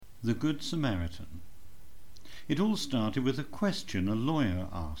The Good Samaritan. It all started with a question a lawyer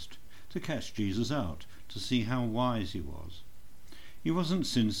asked to catch Jesus out, to see how wise he was. He wasn't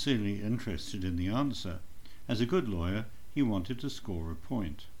sincerely interested in the answer. As a good lawyer, he wanted to score a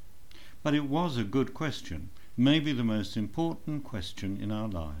point. But it was a good question, maybe the most important question in our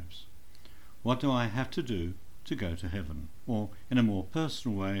lives. What do I have to do to go to heaven? Or, in a more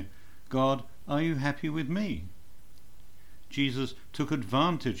personal way, God, are you happy with me? Jesus took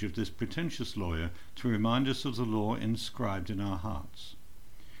advantage of this pretentious lawyer to remind us of the law inscribed in our hearts.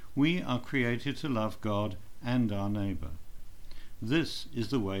 We are created to love God and our neighbour. This is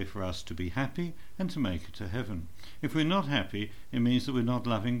the way for us to be happy and to make it to heaven. If we're not happy, it means that we're not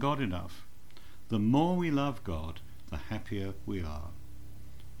loving God enough. The more we love God, the happier we are.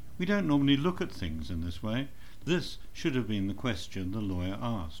 We don't normally look at things in this way. This should have been the question the lawyer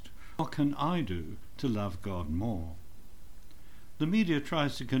asked. What can I do to love God more? The media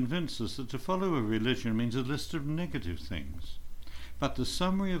tries to convince us that to follow a religion means a list of negative things. But the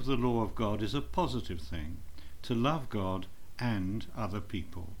summary of the law of God is a positive thing, to love God and other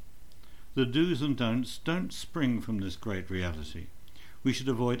people. The do's and don'ts don't spring from this great reality. We should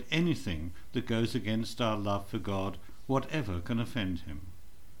avoid anything that goes against our love for God, whatever can offend him.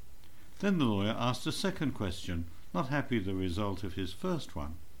 Then the lawyer asked a second question, not happy with the result of his first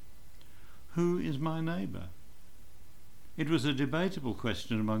one. Who is my neighbour? It was a debatable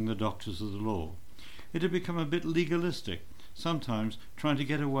question among the doctors of the law. It had become a bit legalistic, sometimes trying to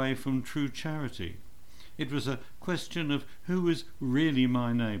get away from true charity. It was a question of who is really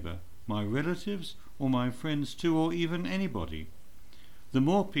my neighbour, my relatives or my friends too, or even anybody. The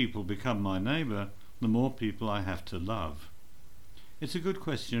more people become my neighbour, the more people I have to love. It's a good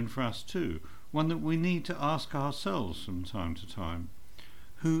question for us too, one that we need to ask ourselves from time to time.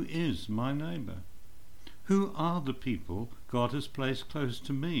 Who is my neighbour? Who are the people God has placed close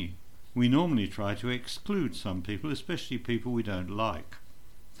to me? We normally try to exclude some people, especially people we don't like.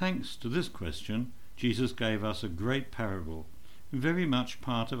 Thanks to this question, Jesus gave us a great parable, very much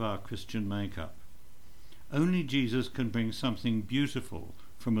part of our Christian make-up. Only Jesus can bring something beautiful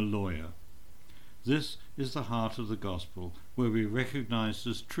from a lawyer. This is the heart of the gospel, where we recognise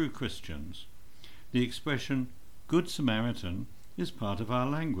as true Christians. The expression Good Samaritan is part of our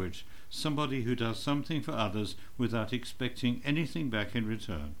language, somebody who does something for others without expecting anything back in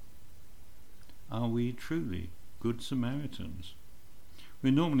return. Are we truly Good Samaritans?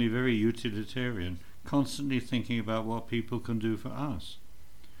 We're normally very utilitarian, constantly thinking about what people can do for us.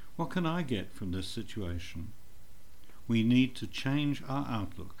 What can I get from this situation? We need to change our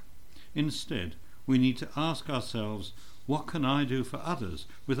outlook. Instead, we need to ask ourselves, what can I do for others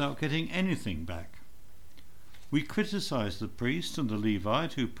without getting anything back? We criticise the priest and the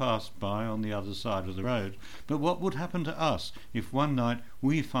Levite who passed by on the other side of the road, but what would happen to us if one night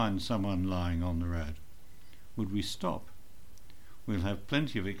we find someone lying on the road? Would we stop? We'll have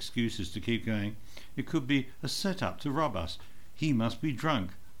plenty of excuses to keep going. It could be a set-up to rob us. He must be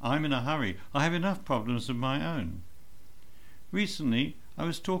drunk. I'm in a hurry. I have enough problems of my own. Recently, I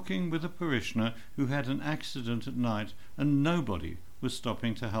was talking with a parishioner who had an accident at night and nobody was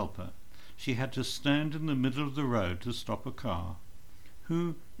stopping to help her. She had to stand in the middle of the road to stop a car.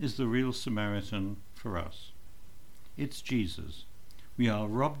 Who is the real Samaritan for us? It's Jesus. We are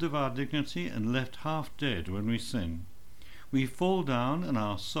robbed of our dignity and left half dead when we sin. We fall down and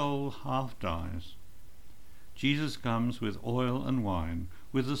our soul half dies. Jesus comes with oil and wine,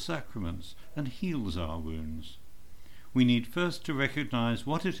 with the Sacraments, and heals our wounds. We need first to recognize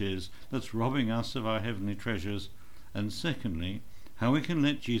what it is that's robbing us of our heavenly treasures, and secondly, how we can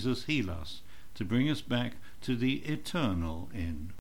let Jesus heal us to bring us back to the eternal inn.